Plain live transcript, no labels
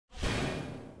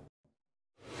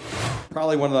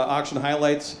Probably one of the auction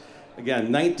highlights.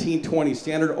 Again, 1920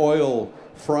 Standard Oil,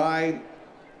 Fry,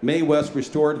 May West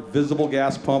restored visible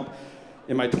gas pump.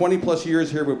 In my 20-plus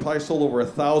years here, we've probably sold over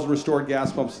 1,000 restored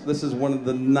gas pumps. This is one of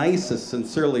the nicest,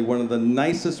 sincerely, one of the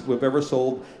nicest we've ever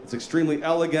sold. It's extremely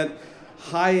elegant,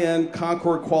 high-end,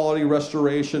 Concord quality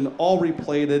restoration, all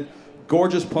replated,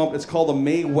 gorgeous pump. It's called a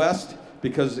May West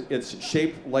because it's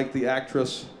shaped like the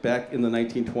actress back in the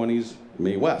 1920s,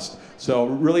 Mae West. So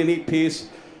really neat piece.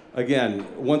 Again,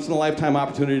 once in a lifetime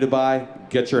opportunity to buy.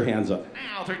 Get your hands up.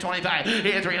 Now 325.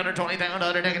 Here's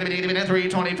 $320,000 negative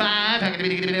 325.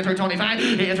 325.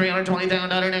 Here's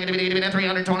 $320,000 negative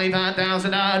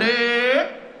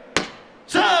 $325,000.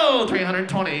 So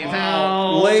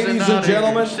 $320,000. Ladies and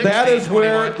gentlemen, that is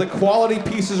where the quality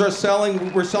pieces are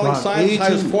selling. We're selling signs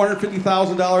as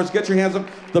 $450,000. Get your hands up.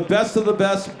 The best of the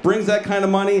best brings that kind of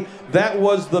money. That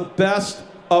was the best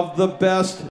of the best.